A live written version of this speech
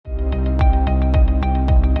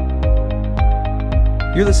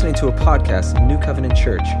You're listening to a podcast of New Covenant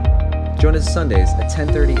Church. Join us Sundays at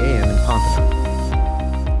 10:30 a.m. in Pompano.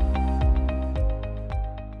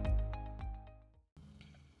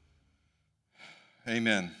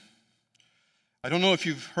 Amen. I don't know if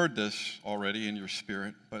you've heard this already in your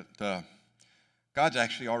spirit, but God's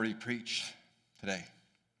actually already preached today.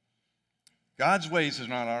 God's ways are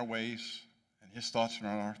not our ways, and His thoughts are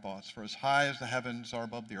not our thoughts. For as high as the heavens are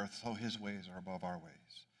above the earth, so His ways are above our ways,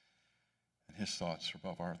 and His thoughts are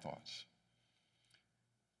above our thoughts.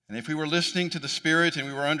 And if we were listening to the Spirit and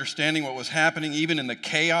we were understanding what was happening, even in the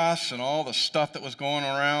chaos and all the stuff that was going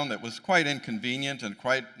around that was quite inconvenient and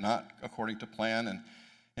quite not according to plan, and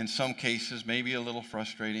in some cases maybe a little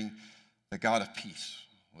frustrating, the God of peace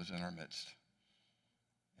was in our midst.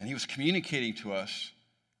 And He was communicating to us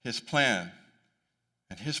His plan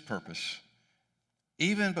and His purpose.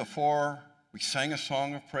 Even before we sang a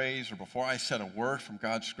song of praise or before I said a word from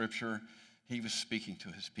God's Scripture, He was speaking to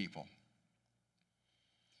His people.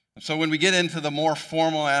 And so when we get into the more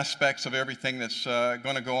formal aspects of everything that's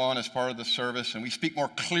going to go on as part of the service, and we speak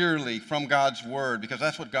more clearly from God's Word, because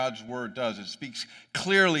that's what God's Word does. It speaks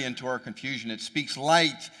clearly into our confusion. It speaks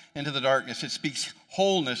light into the darkness. It speaks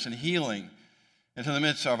wholeness and healing into the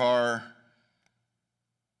midst of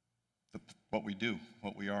what we do,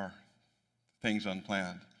 what we are, things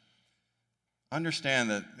unplanned. Understand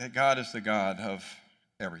that God is the God of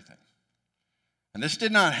everything. And this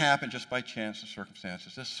did not happen just by chance or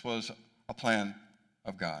circumstances. This was a plan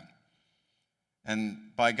of God. And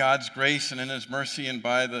by God's grace and in His mercy and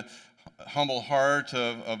by the humble heart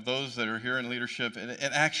of those that are here in leadership, it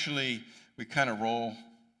actually, we kind of roll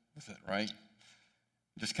with it, right?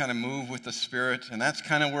 Just kind of move with the Spirit. And that's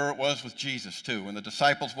kind of where it was with Jesus, too. When the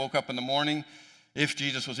disciples woke up in the morning, if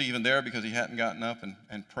Jesus was even there because He hadn't gotten up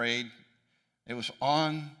and prayed, it was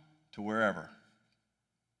on to wherever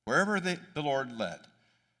the Lord led.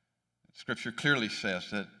 Scripture clearly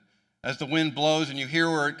says that as the wind blows and you hear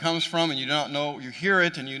where it comes from and you don't know, you hear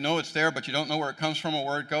it and you know it's there, but you don't know where it comes from or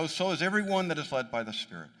where it goes, so is everyone that is led by the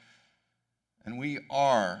Spirit. And we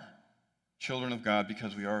are children of God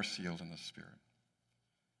because we are sealed in the Spirit.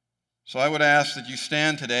 So I would ask that you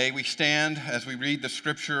stand today. We stand as we read the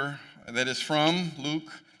Scripture that is from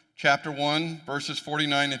Luke chapter 1, verses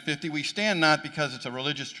 49 and 50. We stand not because it's a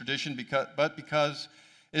religious tradition, but because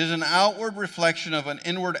it is an outward reflection of an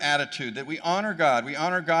inward attitude that we honor God. We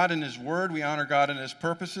honor God in His Word, we honor God in His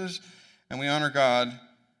purposes, and we honor God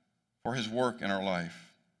for His work in our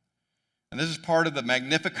life. And this is part of the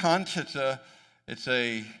Magnificat. It's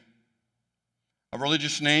a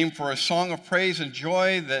religious name for a song of praise and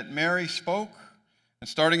joy that Mary spoke. And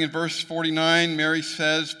starting in verse 49, Mary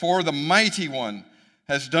says, "For the Mighty One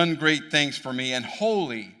has done great things for me, and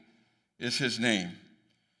holy is His name.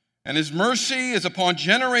 And His mercy is upon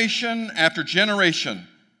generation after generation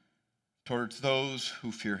towards those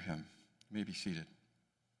who fear Him." You may be seated.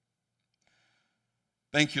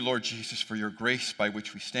 Thank you, Lord Jesus, for your grace by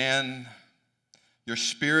which we stand, your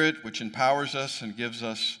Spirit which empowers us and gives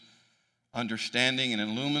us understanding and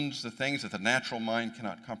illumines the things that the natural mind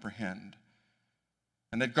cannot comprehend,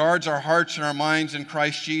 and that guards our hearts and our minds in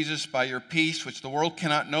Christ Jesus by your peace, which the world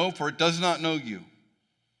cannot know, for it does not know you.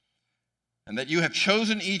 And that you have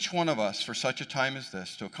chosen each one of us for such a time as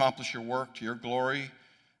this to accomplish your work to your glory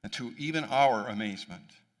and to even our amazement.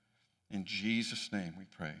 In Jesus' name we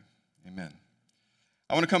pray. Amen.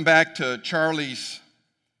 I want to come back to Charlie's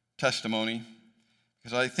testimony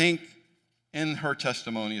because I think in her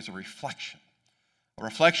testimony is a reflection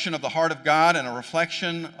of the heart of God and a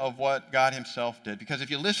reflection of what God Himself did. Because if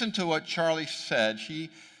you listen to what Charlie said, she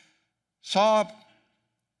saw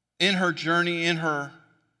in her journey, in her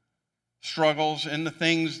struggles, in the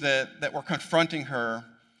things that were confronting her,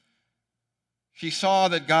 she saw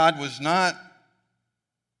that God was not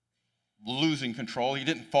losing control. He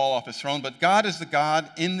didn't fall off His throne, but God is the God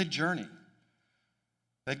in the journey.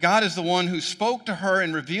 That God is the one who spoke to her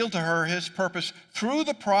and revealed to her His purpose through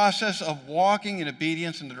the process of walking in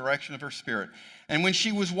obedience in the direction of her spirit. And when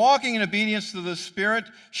she was walking in obedience to the Spirit,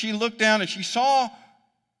 she looked down and she saw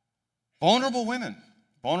vulnerable women,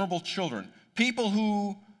 vulnerable children, people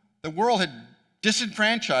who the world had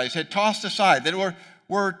disenfranchised, had tossed aside, that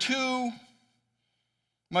were too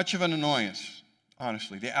much of an annoyance,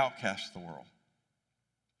 honestly, the outcasts of the world.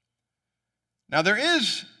 Now, there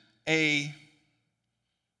is a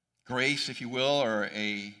grace, if you will, or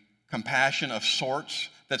a compassion of sorts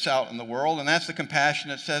that's out in the world, and that's the compassion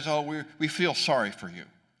that says, oh, we feel sorry for you.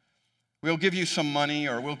 We'll give you some money,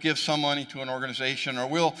 or we'll give some money to an organization, or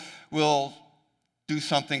we'll do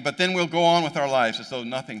something, but then we'll go on with our lives as though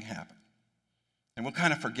nothing happened. And we'll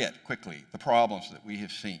kind of forget quickly the problems that we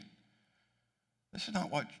have seen. This is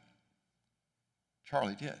not what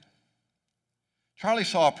Charlie did. Charlie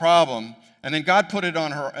saw a problem, and then God put it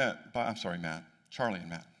on her. Matt. Charlie and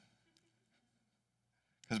Matt.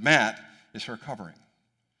 Because Matt is her covering.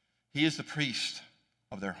 He is the priest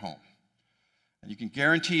of their home. And you can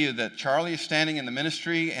guarantee you that Charlie is standing in the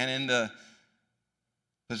ministry and in the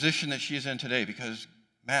position that she is in today because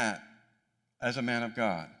Matt, as a man of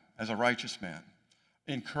God, as a righteous man,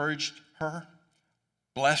 encouraged her,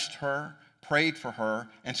 blessed her, prayed for her,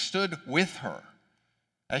 and stood with her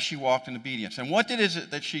as she walked in obedience. And what is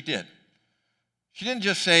it that she did? She didn't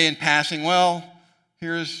just say in passing, well,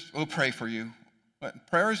 we'll pray for you. But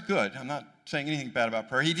prayer is good. I'm not saying anything bad about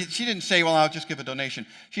prayer. She didn't say, well, I'll just give a donation.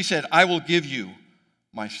 She said, I will give you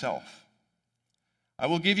myself. I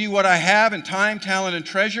will give you what I have in time, talent, and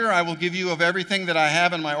treasure. I will give you of everything that I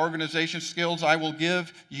have in my organization skills. I will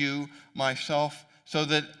give you myself so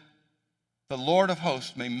that the Lord of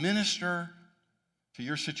hosts may minister to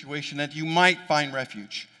your situation, that you might find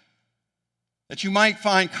refuge, that you might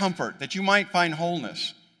find comfort, that you might find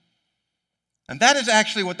wholeness. And that is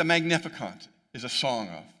actually what the Magnificat is a song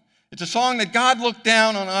of. It's a song that God looked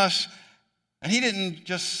down on us, and He didn't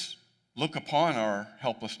just look upon our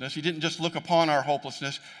helplessness. He didn't just look upon our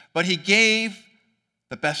hopelessness, but He gave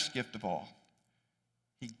the best gift of all.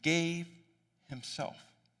 He gave Himself.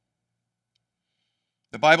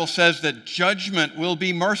 The Bible says that judgment will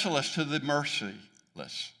be merciless to the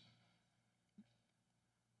merciless.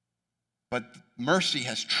 But mercy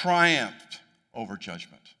has triumphed over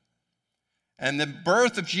judgment. And the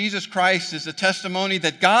birth of Jesus Christ is the testimony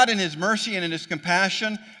that God in His mercy and in His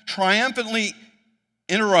compassion triumphantly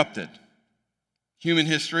interrupted human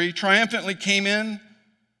history, triumphantly came in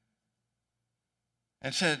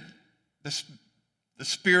and said, the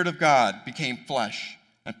Spirit of God became flesh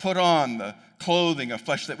and put on the clothing of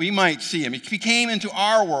flesh that we might see Him. He came into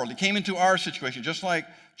our world. He came into our situation, just like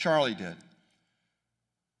Charlie did,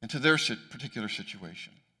 into their particular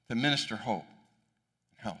situation, to minister hope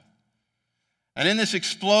and health. And in this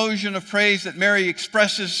explosion of praise that Mary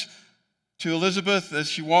expresses to Elizabeth as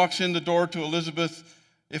she walks in the door to Elizabeth,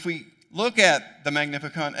 if we look at the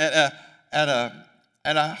Magnificat at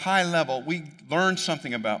a high level, we learn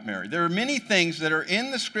something about Mary. There are many things that are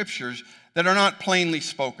in the Scriptures that are not plainly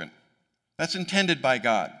spoken. That's intended by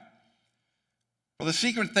God. For the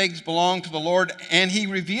secret things belong to the Lord, and He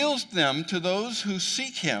reveals them to those who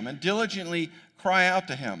seek Him and diligently cry out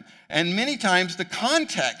to Him. And many times the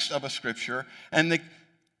context of a Scripture and the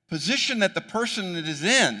position that the person that is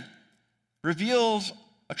in reveals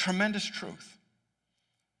a tremendous truth.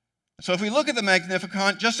 So if we look at the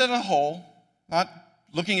Magnificat just as a whole, not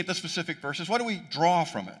looking at the specific verses, what do we draw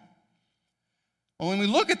from it? Well, when we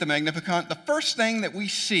look at the Magnificat, the first thing that we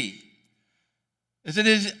see is it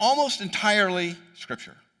is almost entirely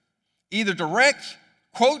Scripture. Either direct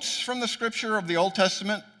quotes from the Scripture of the Old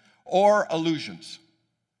Testament or allusions.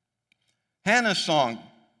 Hannah's song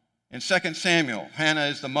in 2 Samuel, Hannah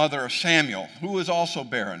is the mother of Samuel, who was also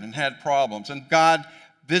barren and had problems. And God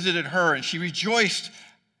visited her, and she rejoiced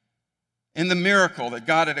in the miracle that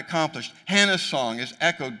God had accomplished. Hannah's song is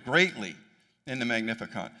echoed greatly in the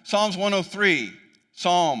Magnificat. Psalms 103,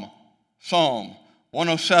 Psalm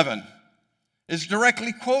 107 is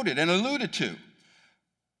directly quoted and alluded to.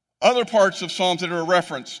 Other parts of Psalms that are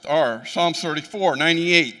referenced are Psalms 34,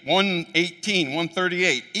 98, 118,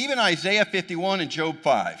 138. Even Isaiah 51 and Job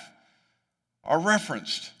 5 are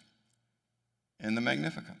referenced in the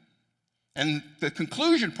Magnificat. And the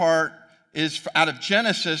conclusion part is out of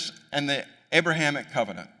Genesis and the Abrahamic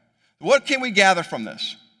covenant. What can we gather from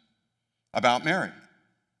this about Mary?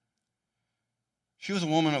 She was a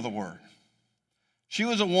woman of the Word. She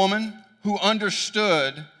was a woman who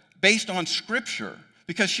understood, based on Scripture,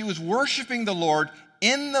 because she was worshiping the Lord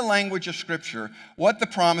in the language of Scripture, what the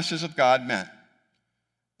promises of God meant.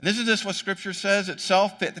 And isn't this what Scripture says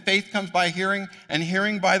itself? That faith comes by hearing, and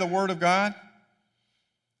hearing by the Word of God.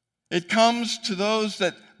 It comes to those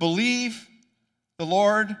that believe the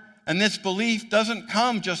Lord, and this belief doesn't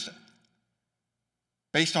come just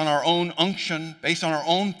based on our own unction, based on our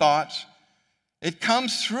own thoughts. It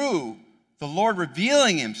comes through the Lord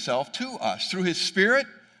revealing Himself to us through His Spirit,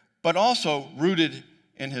 but also rooted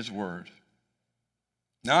in His Word.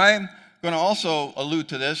 Now, I'm going to also allude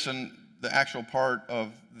to this in the actual part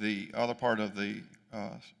of the other part of the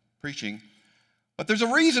preaching, but there's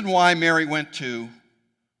a reason why Mary went to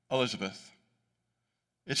Elizabeth.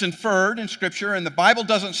 It's inferred in Scripture, and the Bible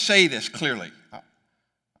doesn't say this clearly.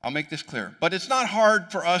 I'll make this clear. But it's not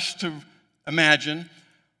hard for us to imagine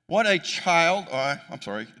what a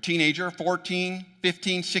teenager, 14,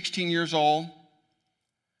 15, 16 years old,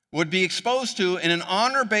 would be exposed to in an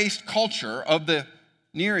honor-based culture of the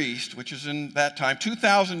Near East, which is in that time,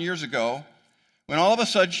 2,000 years ago, when all of a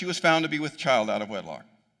sudden she was found to be with child out of wedlock.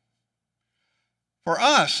 For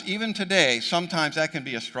us, even today, sometimes that can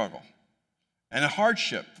be a struggle and a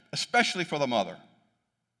hardship, especially for the mother.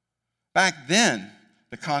 Back then,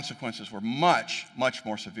 the consequences were much, much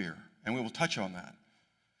more severe, and we will touch on that.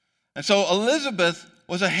 And so Elizabeth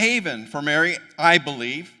was a haven for Mary, I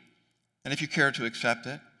believe, and if you care to accept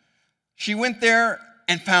it. She went there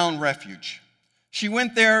and found refuge. She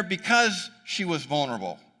went there because she was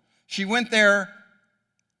vulnerable. She went there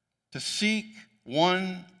to seek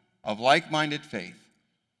one of like-minded faith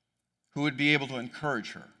who would be able to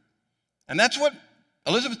encourage her. And that's what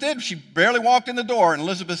Elizabeth did. She barely walked in the door, and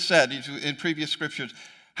Elizabeth said in previous scriptures,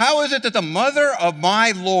 "How is it that the mother of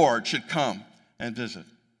my Lord should come and visit?"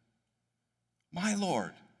 My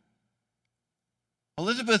Lord.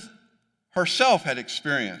 Elizabeth herself had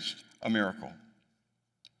experienced a miracle.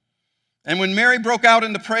 And when Mary broke out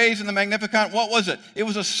into praise in the Magnificat, what was it? It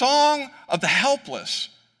was a song of the helpless,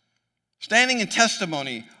 standing in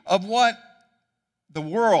testimony of what the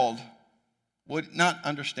world would not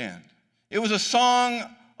understand. It was a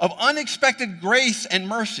song of unexpected grace and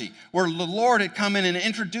mercy, where the Lord had come in and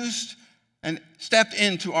introduced and stepped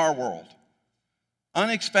into our world.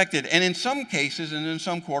 Unexpected, and in some cases and in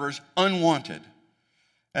some quarters, unwanted.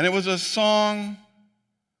 And it was a song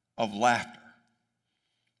of laughter,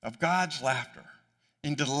 of God's laughter,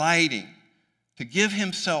 in delighting to give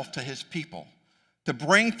himself to his people, to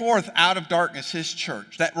bring forth out of darkness his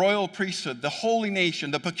church, that royal priesthood, the holy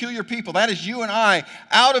nation, the peculiar people, that is you and I,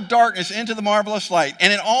 out of darkness into the marvelous light.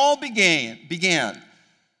 And it all began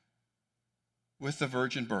with the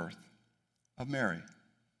virgin birth of Mary.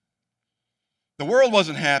 The world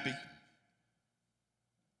wasn't happy,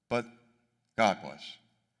 but God was,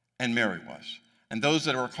 and Mary was, and those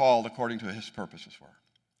that were called according to his purposes were.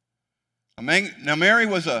 Now, Mary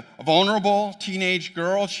was a vulnerable teenage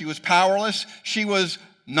girl. She was powerless. She wore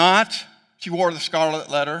the scarlet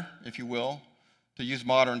letter, if you will, to use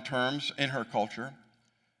modern terms, in her culture.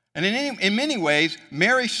 And in many ways,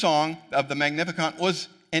 Mary's song of the Magnificat was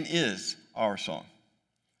and is our song.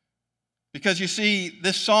 Because you see,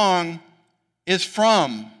 this song is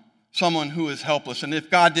from someone who is helpless. And if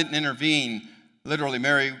God didn't intervene, literally,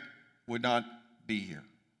 Mary would not be here,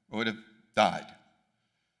 or would have died.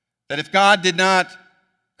 That if God did not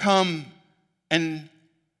come and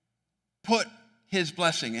put his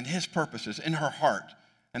blessing and his purposes in her heart,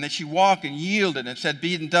 and that she walked and yielded and said,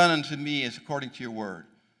 "Be done unto me as according to your word,"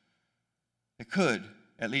 it could,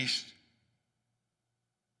 at least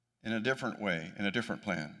in a different way, in a different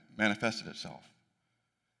plan, manifested itself.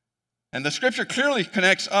 And the scripture clearly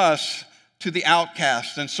connects us to the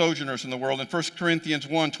outcasts and sojourners in the world. In 1 Corinthians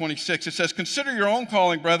 1:26, it says, "Consider your own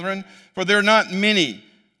calling, brethren, for there are not many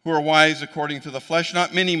who are wise according to the flesh,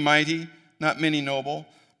 not many mighty, not many noble.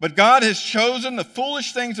 But God has chosen the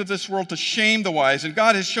foolish things of this world to shame the wise, and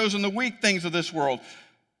God has chosen the weak things of this world,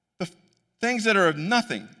 the things that are of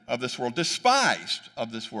nothing of this world, despised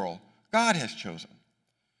of this world. God has chosen.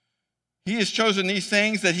 He has chosen these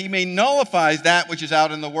things that he may nullify that which is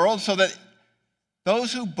out in the world, so that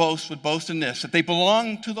those who boast would boast in this, that they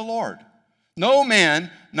belong to the Lord. No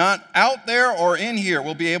man, not out there or in here,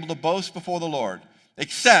 will be able to boast before the Lord,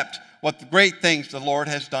 except what the great things the Lord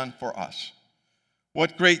has done for us.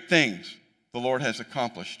 What great things the Lord has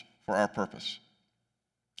accomplished for our purpose,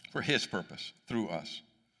 for his purpose, through us.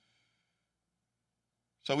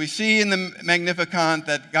 So we see in the Magnificat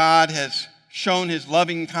that God has shown his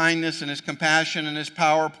loving kindness and his compassion and his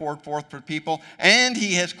power poured forth for people, and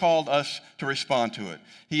he has called us to respond to it.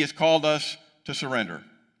 He has called us to surrender.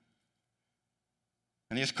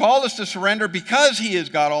 And he has called us to surrender because he is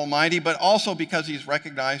God Almighty, but also because he's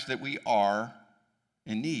recognized that we are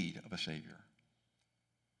in need of a Savior.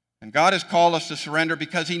 And God has called us to surrender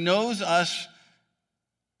because he knows us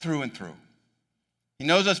through and through. He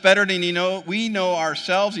knows us better than we know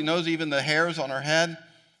ourselves. He knows even the hairs on our head.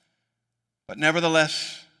 But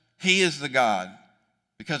nevertheless, he is the God,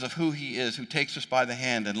 because of who he is, who takes us by the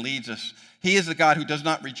hand and leads us. He is the God who does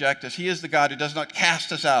not reject us. He is the God who does not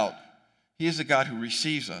cast us out. He is the God who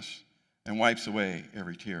receives us and wipes away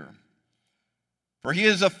every tear. For he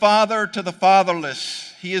is a father to the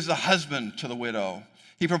fatherless. He is a husband to the widow.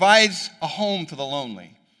 He provides a home to the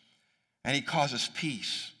lonely. And he causes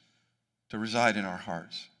peace to reside in our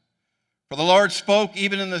hearts. For the Lord spoke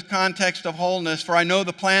even in the context of wholeness. For I know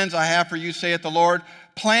the plans I have for you, saith the Lord,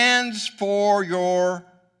 plans for your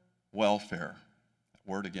welfare. That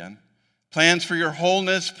word again. Plans for your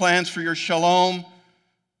wholeness, plans for your shalom.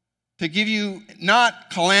 To give you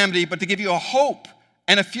not calamity, but to give you a hope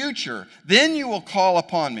and a future. Then you will call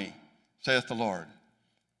upon me, saith the Lord,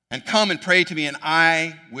 and come and pray to me, and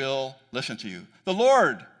I will listen to you. The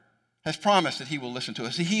Lord has promised that he will listen to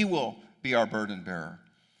us. He will be our burden bearer.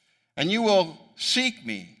 And you will seek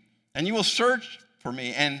me, and you will search for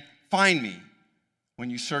me and find me when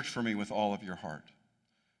you search for me with all of your heart.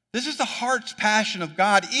 This is the heart's passion of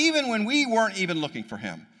God, even when we weren't even looking for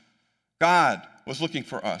him. God was looking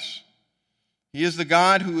for us. He is the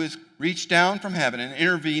God who has reached down from heaven and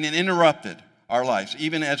intervened and interrupted our lives,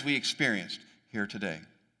 even as we experienced here today,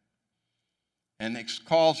 and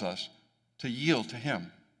calls us to yield to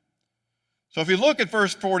him. So if you look at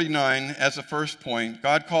verse 49 as the first point,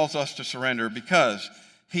 God calls us to surrender because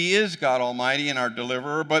he is God Almighty and our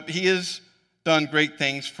deliverer, but he has done great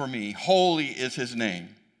things for me. Holy is his name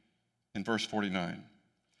in verse 49.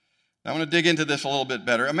 Now, I want to dig into this a little bit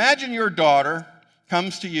better. Imagine your daughter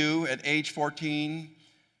comes to you at age 14,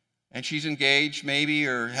 and she's engaged maybe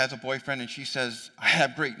or has a boyfriend, and she says, I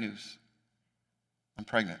have great news. I'm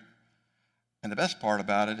pregnant. And the best part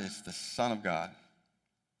about it is the Son of God.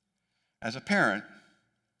 As a parent,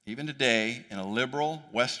 even today, in a liberal,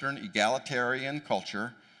 Western, egalitarian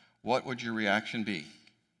culture, what would your reaction be?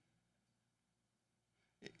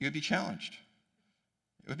 You'd be challenged.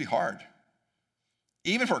 It would be hard,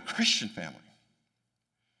 even for a Christian family.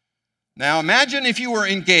 Now, imagine if you were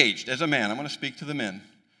engaged as a man. I'm going to speak to the men.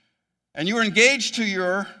 And you were engaged to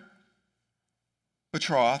your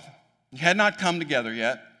betrothed. You had not come together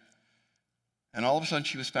yet. And all of a sudden,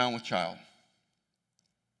 she was found with child.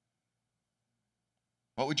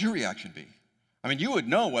 What would your reaction be? I mean, you would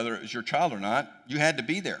know whether it was your child or not. You had to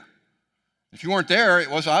be there. If you weren't there,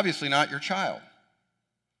 it was obviously not your child.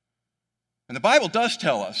 And the Bible does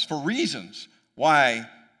tell us, for reasons, why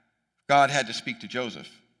God had to speak to Joseph.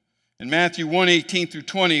 In Matthew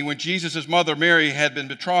 1:18-20, when Jesus' mother Mary had been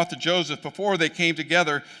betrothed to Joseph, before they came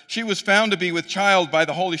together, she was found to be with child by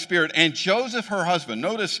the Holy Spirit. And Joseph, her husband,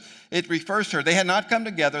 notice it refers to her. They had not come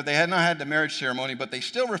together. They had not had the marriage ceremony, but they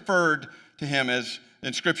still referred to him as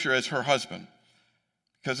in Scripture as her husband,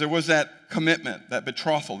 because there was that commitment, that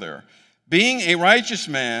betrothal there. Being a righteous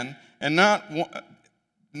man and not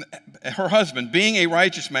her husband, being a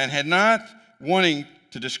righteous man, had not wanting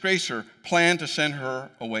to disgrace her, planned to send her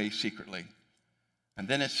away secretly. And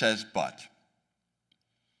then it says, but.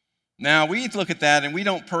 Now, we look at that and we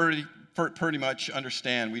don't pretty much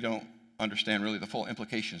understand. We don't understand really the full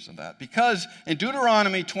implications of that. Because in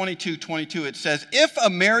Deuteronomy 22:22, it says, if a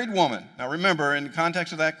married woman, now remember, in the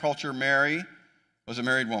context of that culture, Mary was a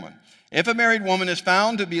married woman. If a married woman is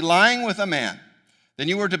found to be lying with a man, then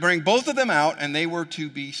you were to bring both of them out and they were to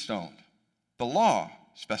be stoned. The law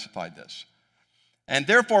specified this. And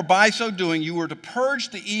therefore, by so doing, you were to purge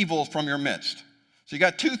the evil from your midst. So you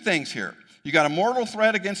got two things here. You got a mortal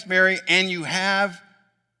threat against Mary, and you have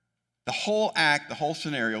the whole act, the whole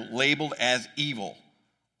scenario, labeled as evil,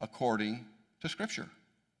 according to Scripture.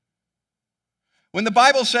 When the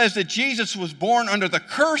Bible says that Jesus was born under the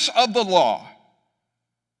curse of the law,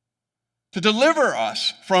 to deliver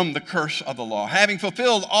us from the curse of the law, having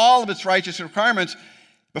fulfilled all of its righteous requirements,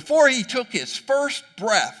 before he took his first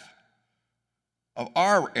breath of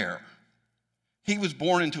our air, he was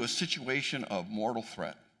born into a situation of mortal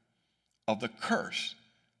threat, of the curse,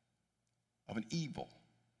 of an evil,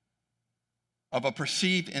 of a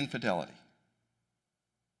perceived infidelity.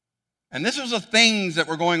 And this was the things that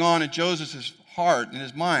were going on in Joseph's heart and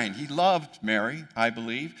his mind. He loved Mary, I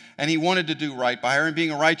believe, and he wanted to do right by her. And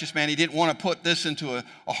being a righteous man, he didn't want to put this into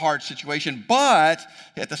a hard situation. But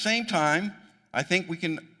at the same time, I think we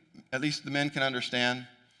can, at least the men can understand,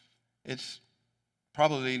 it's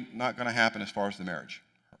probably not going to happen as far as the marriage,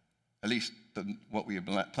 at least what we had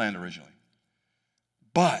planned originally.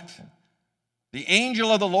 But the angel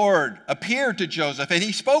of the Lord appeared to Joseph, and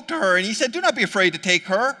he spoke to her, and he said, do not be afraid to take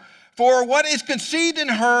her, for what is conceived in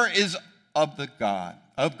her is of God,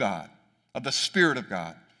 of the Spirit of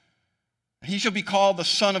God. He shall be called the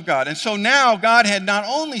Son of God. And so now God had not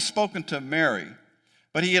only spoken to Mary,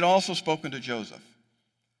 but he had also spoken to Joseph.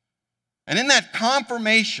 And in that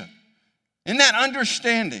confirmation, in that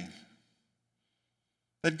understanding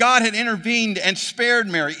that God had intervened and spared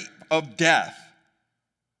Mary of death,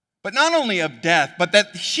 but not only of death, but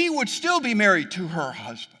that she would still be married to her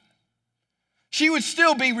husband. She would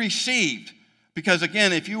still be received. Because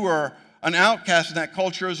again, if you were an outcast in that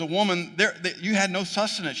culture as a woman, you had no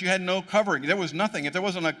sustenance, you had no covering, there was nothing. If there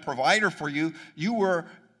wasn't a provider for you, you were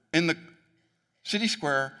in the city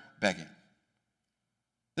square begging.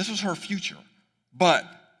 This was her future. But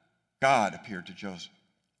God appeared to Joseph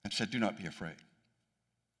and said, do not be afraid.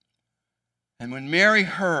 And when Mary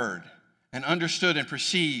heard and understood and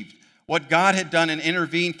perceived what God had done and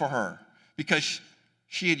intervened for her because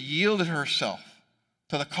she had yielded herself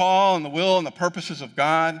to the call and the will and the purposes of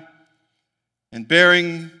God in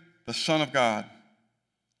bearing the Son of God.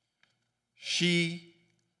 She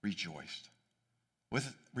rejoiced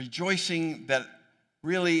with rejoicing that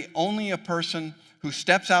really only a person who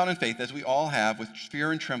steps out in faith, as we all have, with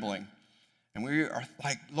fear and trembling, and we are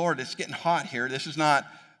like, Lord, it's getting hot here.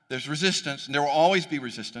 There's resistance, and there will always be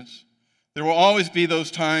resistance. There will always be those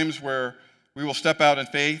times where we will step out in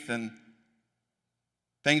faith and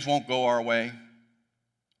things won't go our way.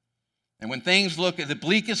 And when things look at the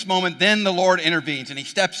bleakest moment, then the Lord intervenes and he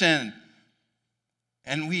steps in.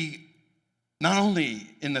 And we, not only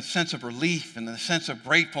in the sense of relief and the sense of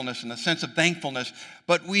gratefulness and the sense of thankfulness,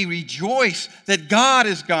 but we rejoice that God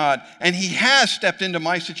is God and he has stepped into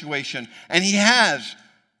my situation and he has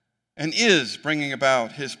and is bringing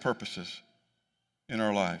about his purposes in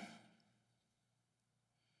our life.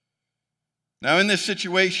 Now, in this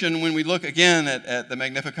situation, when we look again at the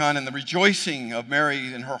Magnificat and the rejoicing of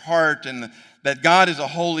Mary in her heart and that God is a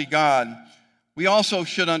holy God, we also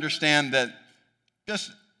should understand that,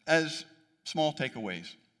 just as small takeaways,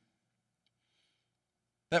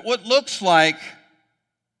 that what looks like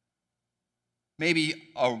maybe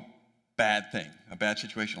a bad thing, a bad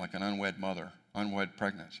situation like an unwed mother, unwed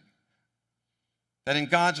pregnancy, that in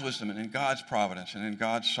God's wisdom and in God's providence and in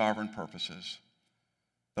God's sovereign purposes,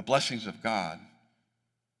 the blessings of God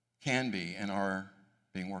can be and are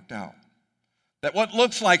being worked out. That what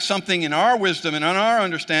looks like something in our wisdom and in our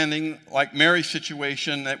understanding, like Mary's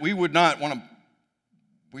situation, that we would not want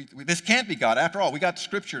to, this can't be God. After all, we got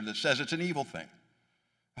scripture that says it's an evil thing.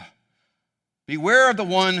 Beware of the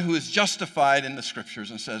one who is justified in the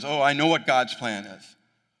scriptures and says, oh, I know what God's plan is.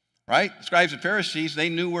 Right? The scribes and Pharisees, they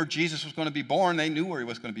knew where Jesus was going to be born. They knew where he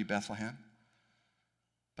was going to be, Bethlehem.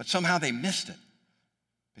 But somehow they missed it,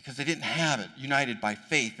 because they didn't have it united by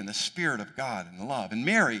faith in the Spirit of God and love. And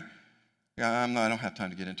Mary, I don't have time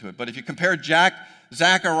to get into it, but if you compare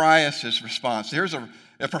Zacharias' response, here's a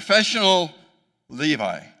professional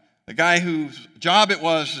Levi, the guy whose job it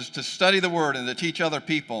was is to study the Word and to teach other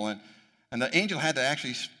people, and the angel had to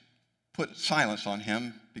actually put silence on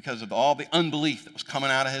him because of all the unbelief that was coming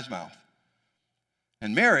out of his mouth.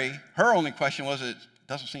 And Mary, her only question was, it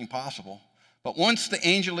doesn't seem possible. But once the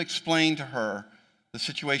angel explained to her the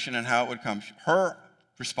situation and how it would come, her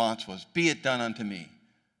response was, be it done unto me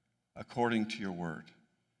according to your word.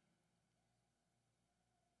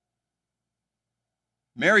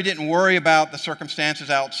 Mary didn't worry about the circumstances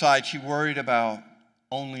outside. She worried about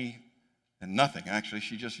only, and nothing actually,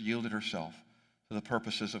 she just yielded herself to the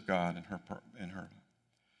purposes of God in her.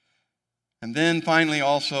 And then finally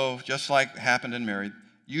also, just like happened in Mary,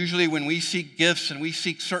 usually when we seek gifts and we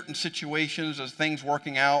seek certain situations as things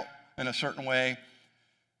working out in a certain way,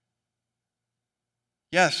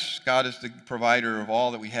 yes, God is the provider of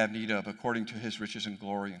all that we have need of according to his riches and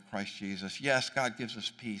glory in Christ Jesus. Yes, God gives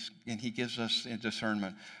us peace and he gives us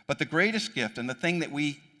discernment. But the greatest gift and the thing that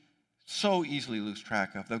we so easily lose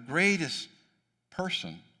track of, the greatest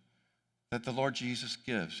person that the Lord Jesus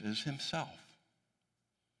gives is himself.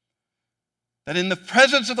 That in the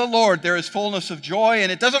presence of the Lord there is fullness of joy,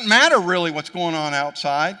 and it doesn't matter really what's going on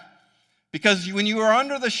outside, because when you are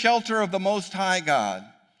under the shelter of the Most High God,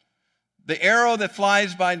 the arrow that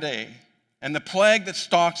flies by day and the plague that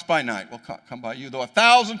stalks by night will come by you. Though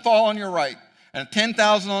 1,000 fall on your right and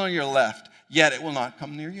 10,000 on your left, yet it will not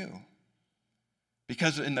come near you.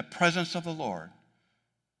 Because in the presence of the Lord,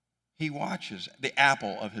 he watches the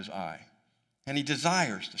apple of his eye, and he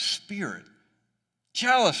desires the Spirit,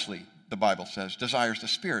 jealously, the Bible says, desires the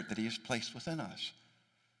Spirit that he has placed within us.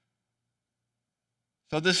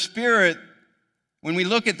 So the Spirit, when we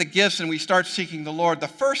look at the gifts and we start seeking the Lord, the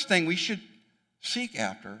first thing we should seek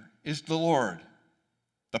after is the Lord,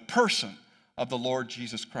 the person of the Lord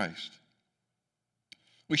Jesus Christ.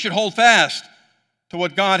 We should hold fast to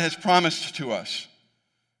what God has promised to us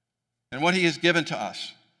and what he has given to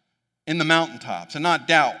us in the mountaintops and not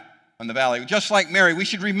doubt in the valley. Just like Mary, we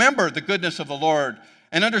should remember the goodness of the Lord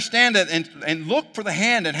and understand it and look for the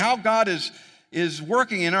hand and how God is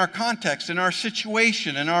working in our context, in our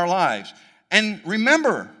situation, in our lives. And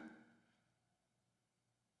remember,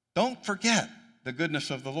 don't forget the goodness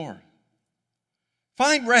of the Lord.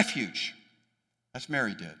 Find refuge, as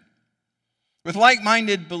Mary did, with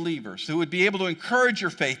like-minded believers who would be able to encourage your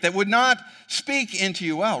faith, that would not speak into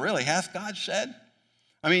you, well, really, hath God said?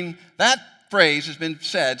 I mean, that phrase has been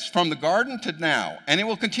said from the garden to now, and it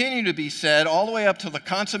will continue to be said all the way up to the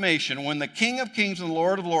consummation when the King of Kings and the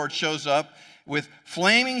Lord of Lords shows up with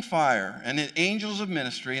flaming fire and the angels of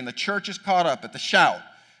ministry, and the church is caught up at the shout,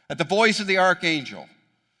 at the voice of the archangel.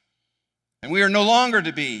 And we are no longer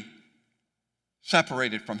to be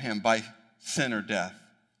separated from him by sin or death,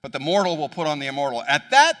 but the mortal will put on the immortal. At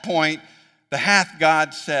that point, the hath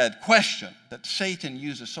God said question that Satan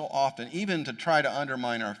uses so often, even to try to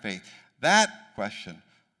undermine our faith, that question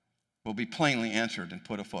will be plainly answered and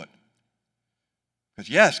put afoot. Because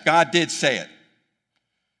yes, God did say it.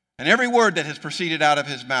 And every word that has proceeded out of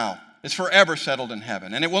his mouth is forever settled in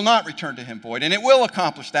heaven, and it will not return to him void, and it will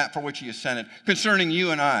accomplish that for which he has sent it, concerning you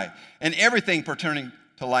and I, and everything pertaining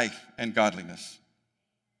to life and godliness.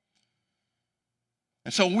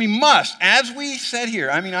 And so we must, as we said here,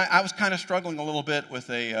 I was kind of struggling a little bit with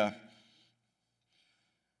an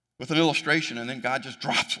illustration, and then God just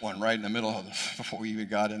drops one right in the middle of this before we even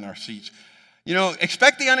got in our seats.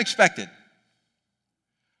 Expect the unexpected.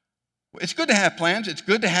 It's good to have plans. It's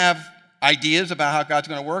good to have ideas about how God's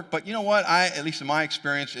going to work. But you know what? At least in my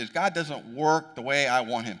experience, is God doesn't work the way I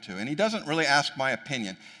want him to. And he doesn't really ask my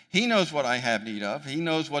opinion. He knows what I have need of. He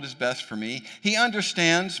knows what is best for me. He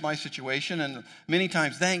understands my situation. And many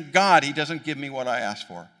times, thank God, he doesn't give me what I ask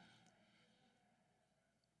for.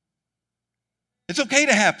 It's okay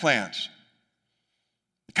to have plans.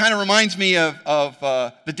 It kind of reminds me of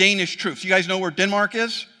the Danish troops. You guys know where Denmark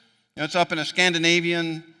is? It's up in a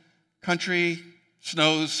Scandinavian country,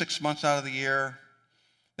 snows 6 months out of the year.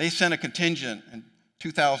 They sent a contingent in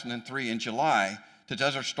 2003 in July to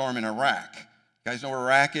Desert Storm in Iraq. You guys know where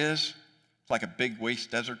Iraq is? It's like a big waste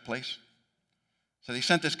desert place. So they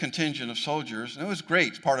sent this contingent of soldiers, and it was great.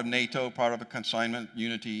 It's part of NATO, part of a consignment,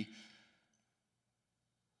 unity.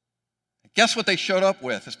 Guess what they showed up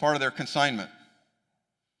with as part of their consignment?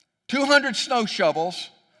 200 snow shovels,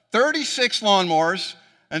 36 lawnmowers,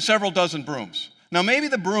 and several dozen brooms. Now, maybe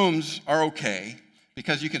the brooms are okay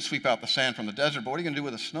because you can sweep out the sand from the desert, but what are you going to do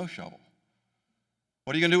with a snow shovel?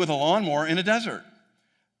 What are you going to do with a lawnmower in a desert?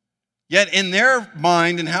 Yet in their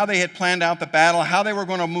mind and how they had planned out the battle, how they were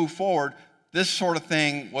going to move forward, this sort of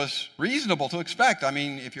thing was reasonable to expect.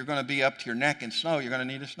 If you're going to be up to your neck in snow, you're going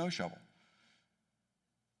to need a snow shovel.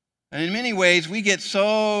 And in many ways, we get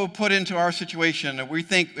so put into our situation that we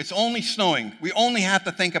think it's only snowing. We only have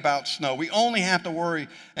to think about snow. We only have to worry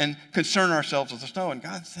and concern ourselves with the snow. And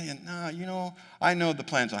God's saying, no, I know the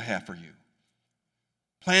plans I have for you.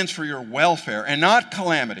 Plans for your welfare and not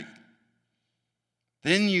calamity.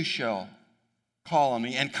 Then you shall call on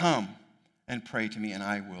me and come and pray to me, and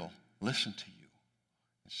I will listen to you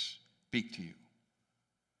and speak to you.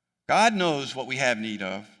 God knows what we have need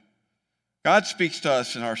of. God speaks to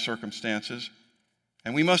us in our circumstances,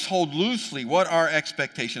 and we must hold loosely what our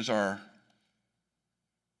expectations are,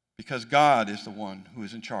 because God is the one who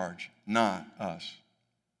is in charge, not us.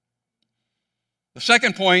 The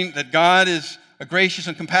second point, that God is a gracious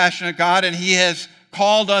and compassionate God, and he has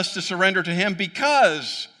called us to surrender to him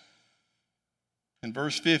because, in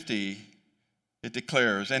verse 50, it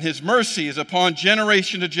declares, and his mercy is upon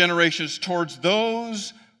generation to generations towards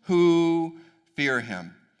those who fear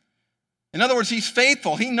him. In other words, he's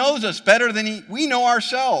faithful. He knows us better than we know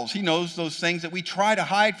ourselves. He knows those things that we try to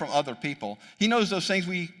hide from other people. He knows those things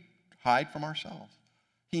we hide from ourselves.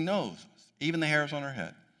 He knows us, even the hairs on our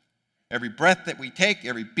head. Every breath that we take,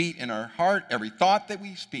 every beat in our heart, every thought that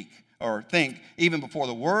we speak or think, even before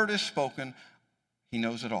the word is spoken, he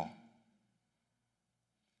knows it all.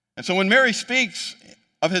 And so when Mary speaks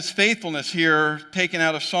of his faithfulness here, taken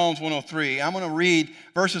out of Psalms 103, I'm going to read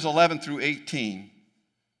verses 11 through 18.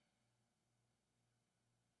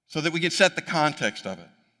 So that we can set the context of it.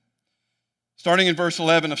 Starting in verse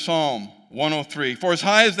 11 of Psalm 103. For as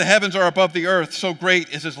high as the heavens are above the earth, so great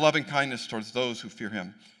is his loving kindness towards those who fear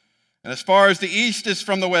him. And as far as the east is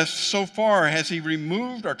from the west, so far has he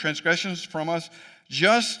removed our transgressions from us.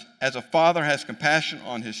 Just as a father has compassion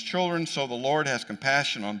on his children, so the Lord has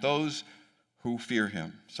compassion on those who fear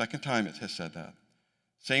him. Second time it has said that.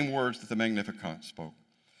 Same words that the Magnificat spoke.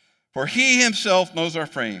 For he himself knows our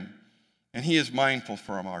frame, and he is mindful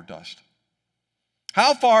from our dust.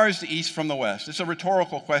 How far is the east from the west? It's a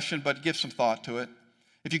rhetorical question, but give some thought to it.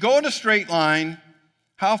 If you go in a straight line,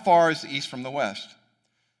 how far is the east from the west?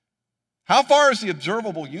 How far is the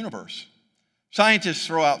observable universe? Scientists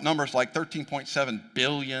throw out numbers like 13.7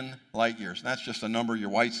 billion light years. And that's just a number your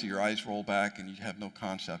whites see your eyes roll back and you have no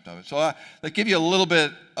concept of it. So they give you a little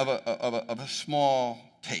bit of a small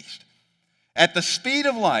taste. At the speed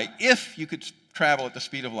of light, if you could travel at the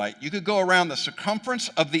speed of light, you could go around the circumference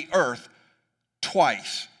of the earth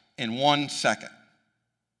twice in 1 second.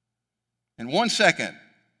 In 1 second,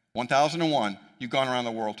 1001, you've gone around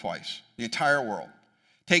the world twice, the entire world.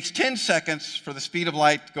 It takes 10 seconds for the speed of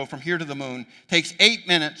light to go from here to the moon. It takes 8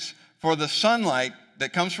 minutes for the sunlight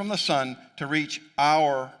that comes from the sun to reach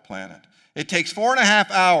our planet. It takes 4.5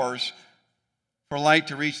 hours for light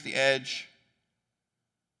to reach the edge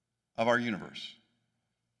of our universe.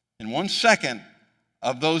 In 1 second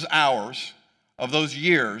of those hours, of those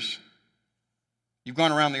years, you've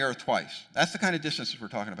gone around the earth twice. That's the kind of distances we're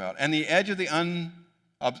talking about. And the edge of the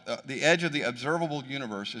observable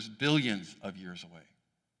universe is billions of years away.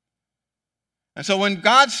 And so when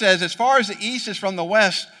God says, as far as the east is from the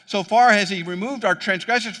west, so far has he removed our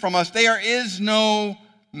transgressions from us, there is no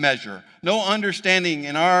measure, no understanding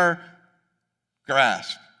in our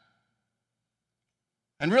grasp.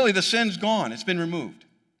 And really, the sin's gone. It's been removed.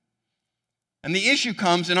 And the issue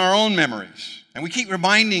comes in our own memories. And we keep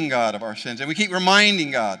reminding God of our sins, and we keep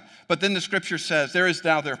reminding God. But then the scripture says, there is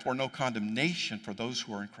now therefore no condemnation for those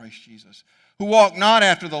who are in Christ Jesus, who walk not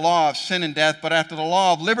after the law of sin and death, but after the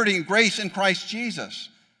law of liberty and grace in Christ Jesus.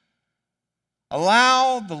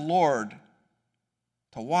 Allow the Lord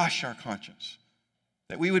to wash our conscience,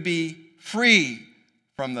 that we would be free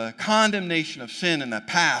from the condemnation of sin in the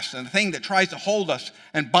past and the thing that tries to hold us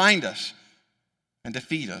and bind us and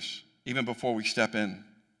defeat us even before we step in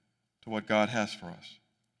to what God has for us.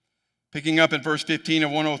 Picking up in verse 15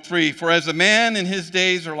 of 103, for as a man in his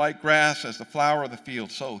days are like grass, as the flower of the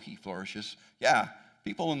field, so he flourishes. Yeah,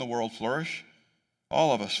 people in the world flourish.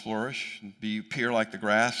 All of us flourish and appear like the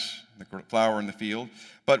grass, the flower in the field.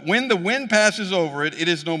 But when the wind passes over it, it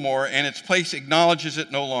is no more, and its place acknowledges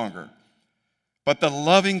it no longer. But the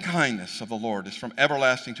loving kindness of the Lord is from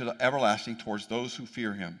everlasting to everlasting towards those who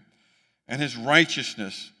fear him, and his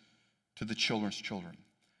righteousness to the children's children.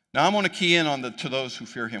 Now, I want to key in on to those who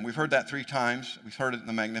fear him. We've heard that 3 times. We've heard it in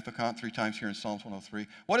the Magnificat 3 times here in Psalms 103.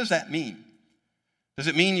 What does that mean? Does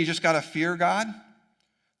it mean you just got to fear God?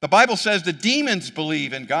 The Bible says the demons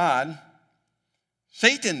believe in God.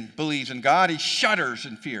 Satan believes in God. He shudders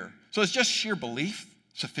in fear. So is just sheer belief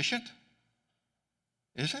sufficient?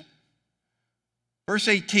 Is it? Verse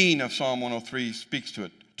 18 of Psalm 103 speaks to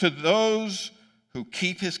it. To those who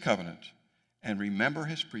keep his covenant and remember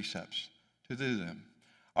his precepts to do them.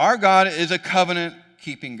 Our God is a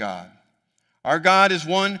covenant-keeping God. Our God is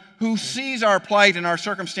one who sees our plight and our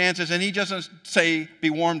circumstances, and he doesn't say, be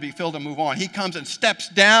warmed, be filled, and move on. He comes and steps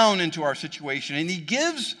down into our situation, and he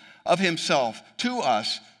gives of himself to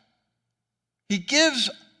us. He gives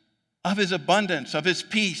of his abundance, of his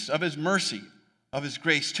peace, of his mercy, of his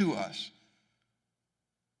grace to us,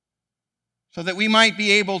 so that we might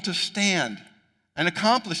be able to stand and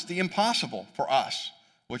accomplish the impossible for us,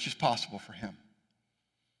 which is possible for him.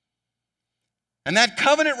 And that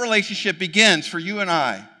covenant relationship begins for you and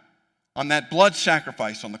I on that blood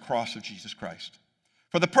sacrifice on the cross of Jesus Christ.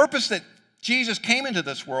 For the purpose that Jesus came into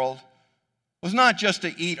this world was not just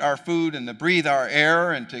to eat our food and to breathe our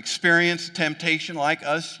air and to experience temptation like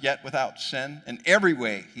us, yet without sin. In every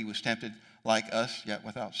way, he was tempted like us, yet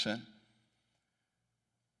without sin.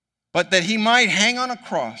 But that he might hang on a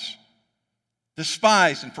cross,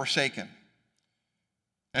 despised and forsaken.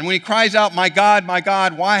 And when he cries out, my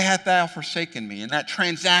God, why hast thou forsaken me? In that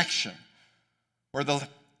transaction where the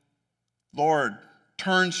Lord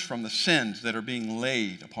turns from the sins that are being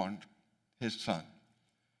laid upon his son.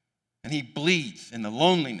 And he bleeds in the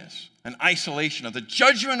loneliness and isolation of the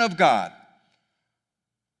judgment of God.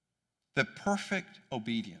 The perfect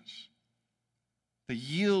obedience, the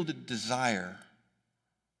yielded desire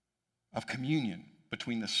of communion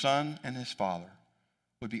between the Son and his Father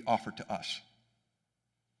would be offered to us.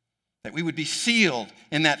 That we would be sealed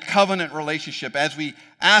in that covenant relationship as we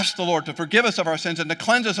ask the Lord to forgive us of our sins and to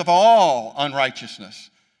cleanse us of all unrighteousness.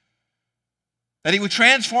 That he would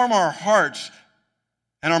transform our hearts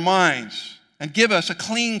and our minds and give us a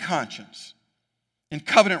clean conscience in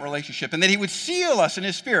covenant relationship. And that he would seal us in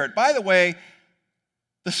his Spirit. By the way,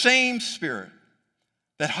 the same Spirit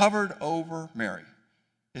that hovered over Mary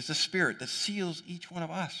is the Spirit that seals each one of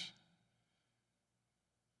us.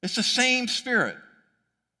 It's the same Spirit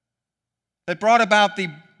that brought about the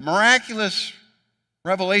miraculous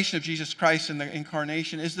revelation of Jesus Christ in the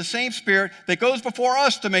incarnation, is the same Spirit that goes before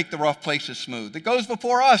us to make the rough places smooth. That goes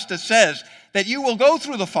before us that says that you will go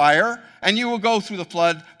through the fire and you will go through the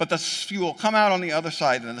flood, but you will come out on the other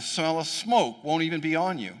side and the smell of smoke won't even be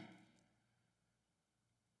on you.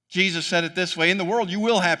 Jesus said it this way, in the world you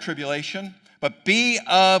will have tribulation, but be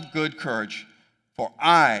of good courage, for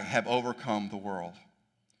I have overcome the world.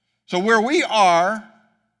 So where we are,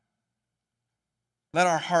 let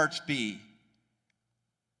our hearts be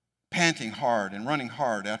panting hard and running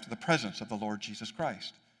hard after the presence of the Lord Jesus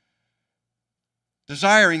Christ.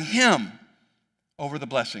 Desiring him over the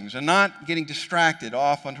blessings and not getting distracted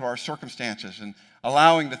off onto our circumstances and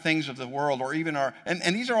allowing the things of the world or even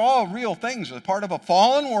and these are all real things as part of a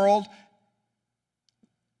fallen world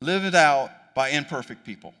lived out by imperfect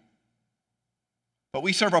people. But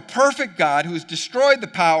we serve a perfect God who has destroyed the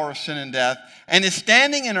power of sin and death and is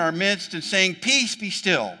standing in our midst and saying, "Peace, be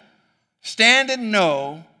still. Stand and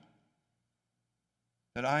know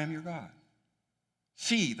that I am your God.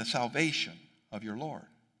 See the salvation of your Lord."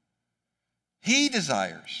 He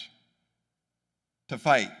desires to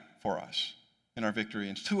fight for us in our victory.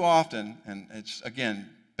 And too often, and it's,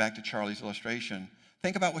 again, back to Charlie's illustration,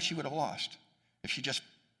 think about what she would have lost if she just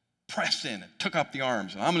pressed in and took up the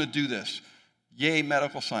arms, and I'm going to do this. Yay,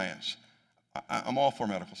 medical science. I'm all for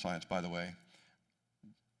medical science, by the way.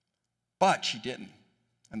 But she didn't.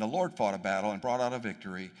 And the Lord fought a battle and brought out a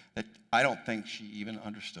victory that I don't think she even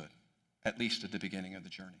understood, at least at the beginning of the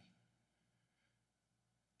journey.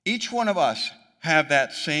 Each one of us have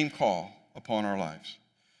that same call upon our lives.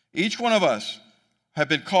 Each one of us have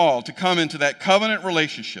been called to come into that covenant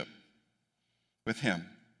relationship with Him.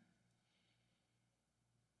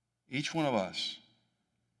 Each one of us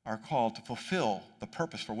are called to fulfill the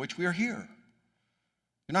purpose for which we are here.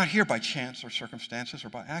 You're not here by chance or circumstances or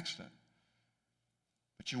by accident.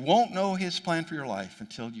 But you won't know His plan for your life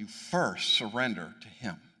until you first surrender to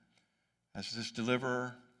Him as this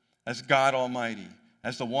deliverer, as God Almighty,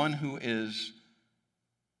 as the one who is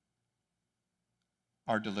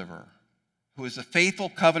our deliverer, who is a faithful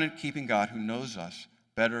covenant-keeping God who knows us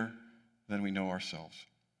better than we know ourselves.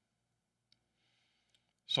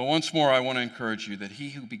 So once more, I want to encourage you that He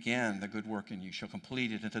who began the good work in you shall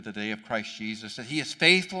complete it until the day of Christ Jesus, that He is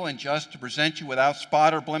faithful and just to present you without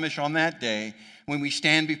spot or blemish on that day when we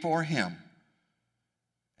stand before Him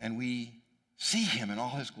and we see Him in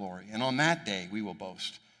all His glory. And on that day, we will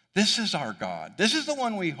boast. This is our God. This is the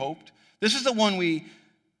one we hoped. This is the one we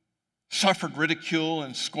suffered ridicule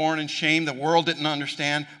and scorn and shame the world didn't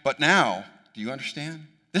understand. But now, do you understand?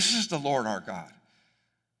 This is the Lord our God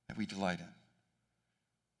that we delight in.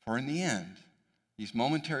 For in the end, these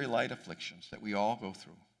momentary light afflictions that we all go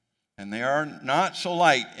through, and they are not so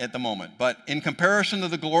light at the moment, but in comparison to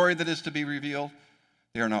the glory that is to be revealed,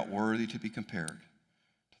 they are not worthy to be compared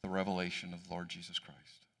to the revelation of the Lord Jesus Christ.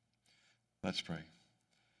 Let's pray.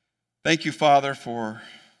 Thank you, Father, for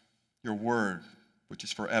your word, which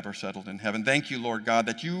is forever settled in heaven. Thank you, Lord God,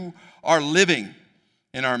 that you are living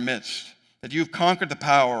in our midst, that you've conquered the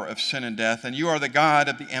power of sin and death, and you are the God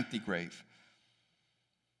of the empty grave.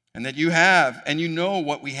 And that you have, and you know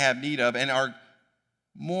what we have need of, and are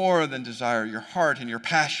more than desire. Your heart and your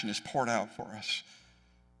passion is poured out for us.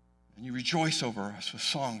 And you rejoice over us with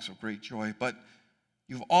songs of great joy. But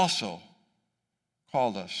you've also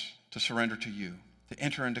called us to surrender to you, to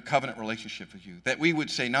enter into covenant relationship with you, that we would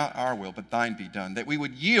say, not our will, but thine be done, that we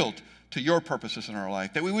would yield to your purposes in our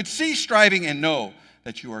life, that we would cease striving and know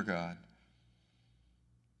that you are God.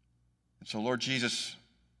 And so, Lord Jesus,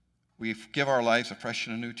 we give our lives afresh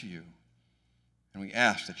and anew to you, and we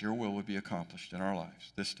ask that your will would be accomplished in our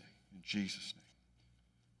lives this day. In Jesus'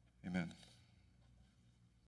 name, amen.